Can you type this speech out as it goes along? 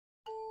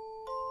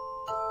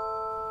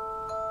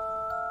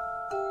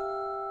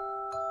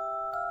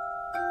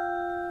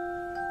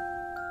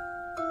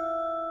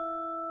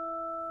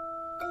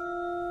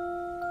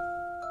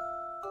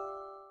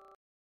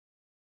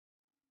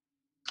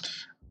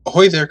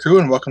Ahoy there, crew,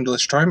 and welcome to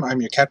Delishatorium.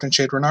 I'm your captain,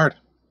 Shayde Reynard.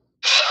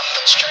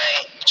 Something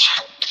strange.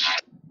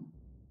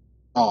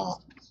 Aw.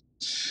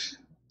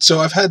 So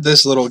I've had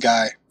this little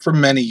guy for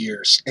many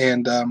years,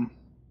 and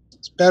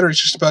his battery's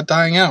just about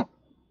dying out.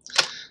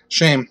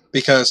 Shame,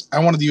 because I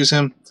wanted to use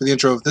him for the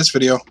intro of this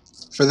video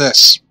for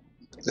this.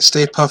 The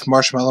Stay Puft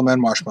Marshmallow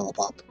Man Marshmallow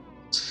Pop.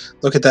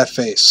 Look at that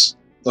face.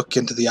 Look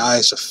into the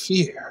eyes of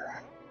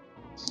fear.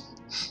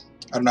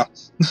 I don't know.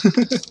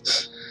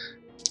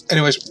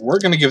 Anyways, we're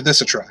going to give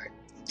this a try.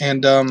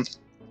 And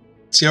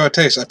see how it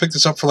tastes. I picked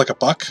this up for like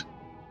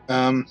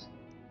 $1.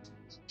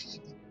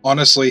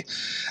 Honestly,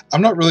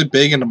 I'm not really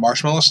big into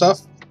marshmallow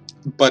stuff,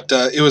 but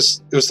it was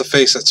the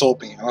face that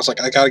sold me. And I was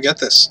like, I gotta get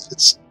this.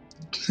 It's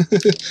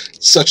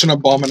such an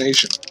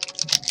abomination.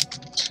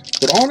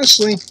 But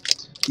honestly,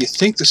 you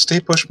think the Stay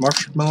Puft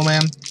Marshmallow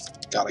Man,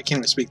 God, I can't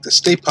even speak, the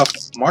Stay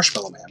Puft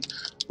Marshmallow Man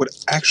would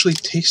actually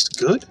taste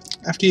good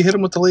after you hit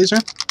him with the laser?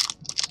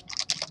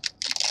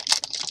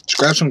 Just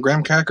grab some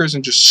graham crackers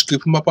and just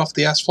scoop them up off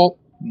the asphalt?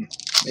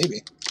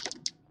 Maybe.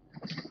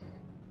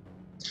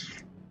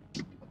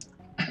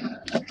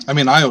 I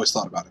mean, I always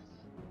thought about it.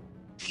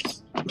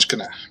 I'm just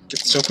gonna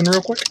get this open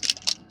real quick.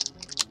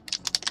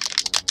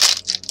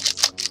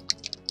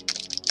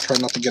 Try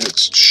not to get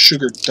its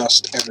sugar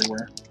dust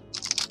everywhere.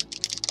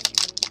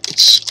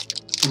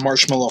 It's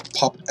marshmallow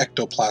pop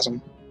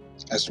ectoplasm,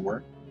 as it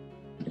were.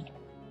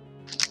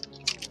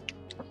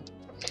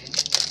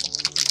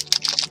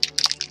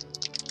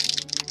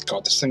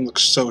 God, this thing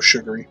looks so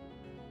sugary.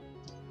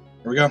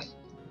 Here we go.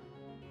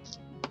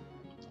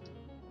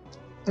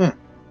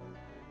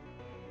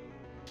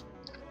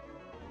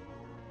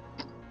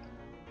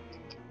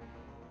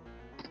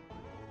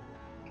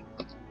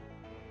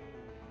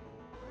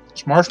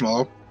 It's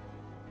marshmallow.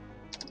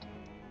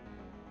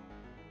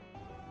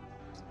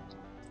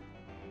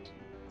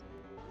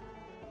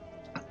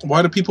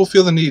 Why do people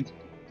feel the need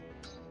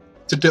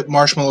to dip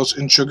marshmallows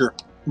in sugar?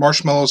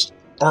 Marshmallows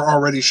are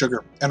already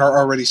sugar and are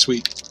already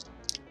sweet.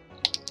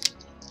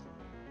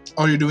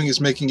 All you're doing is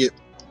making it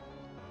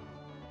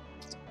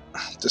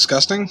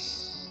disgusting.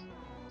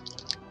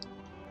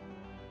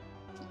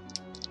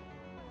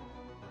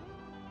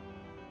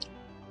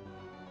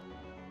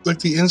 Like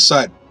the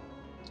inside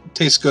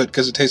tastes good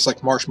because it tastes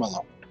like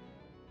marshmallow,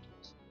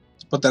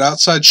 but that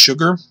outside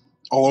sugar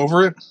all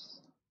over it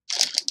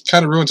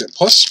kind of ruins it.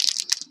 Plus,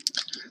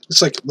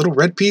 this like little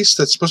red piece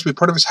that's supposed to be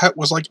part of his hat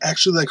was like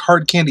actually like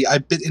hard candy. I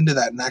bit into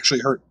that and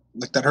actually hurt.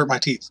 Like that hurt my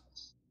teeth.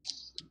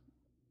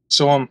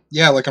 So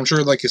yeah, like I'm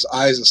sure like his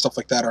eyes and stuff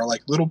like that are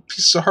like little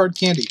pieces of hard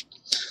candy.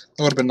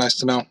 That would have been nice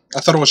to know. I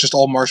thought it was just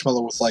all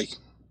marshmallow with like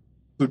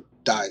who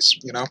dies,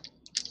 you know?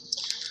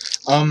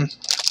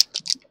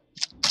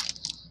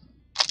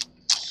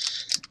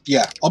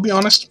 Yeah, I'll be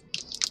honest,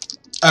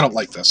 I don't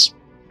like this.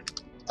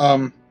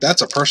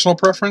 That's a personal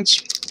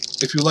preference.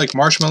 If you like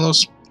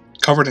marshmallows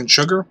covered in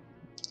sugar,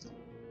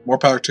 more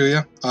power to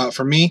you.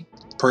 For me,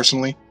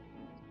 personally,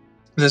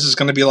 this is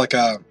going to be like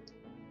a,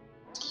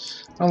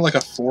 I don't know, like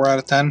a 4 out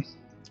of 10.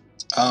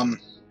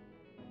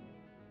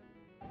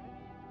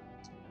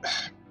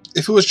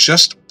 If it was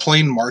just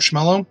plain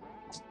marshmallow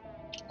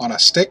on a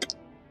stick,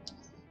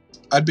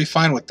 I'd be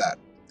fine with that,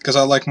 because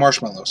I like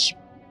marshmallows.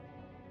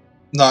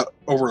 Not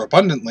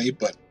overabundantly,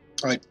 but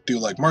I do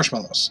like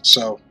marshmallows.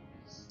 So,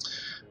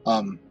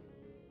 like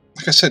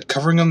I said,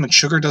 covering them in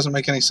sugar doesn't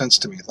make any sense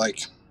to me.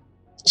 Like,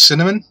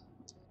 cinnamon,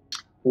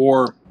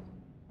 or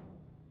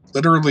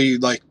literally,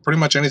 like, pretty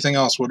much anything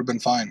else would have been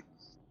fine.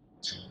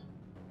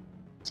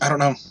 I don't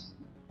know.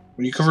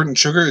 When you cover it in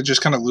sugar, it just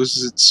kind of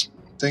loses its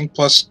thing.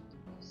 Plus,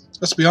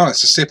 let's be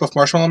honest, the Stay Puft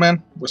Marshmallow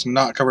Man was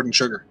not covered in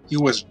sugar. He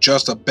was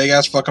just a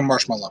big-ass fucking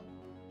marshmallow.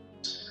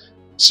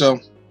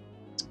 So,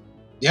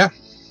 yeah.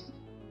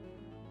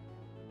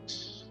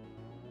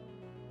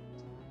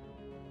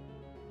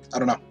 I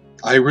don't know.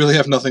 I really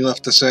have nothing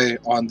left to say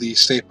on the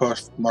Stay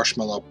Puft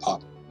Marshmallow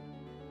Pop.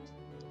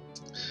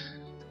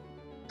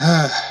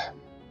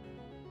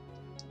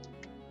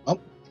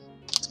 Well,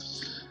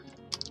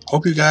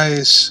 hope you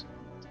guys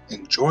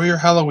enjoy your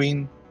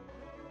Halloween.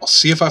 I'll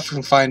see if I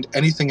can find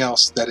anything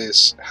else that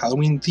is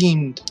Halloween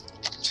themed.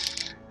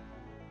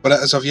 But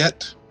as of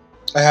yet,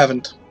 I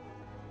haven't.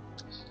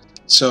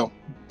 So,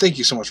 thank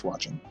you so much for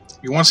watching. If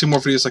you want to see more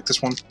videos like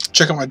this one,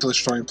 check out my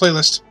Delishatorium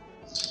playlist.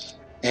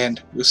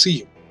 And we'll see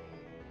you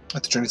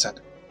at the journey's end.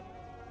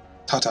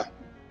 Ta-ta.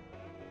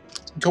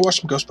 Go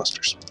watch some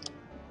Ghostbusters.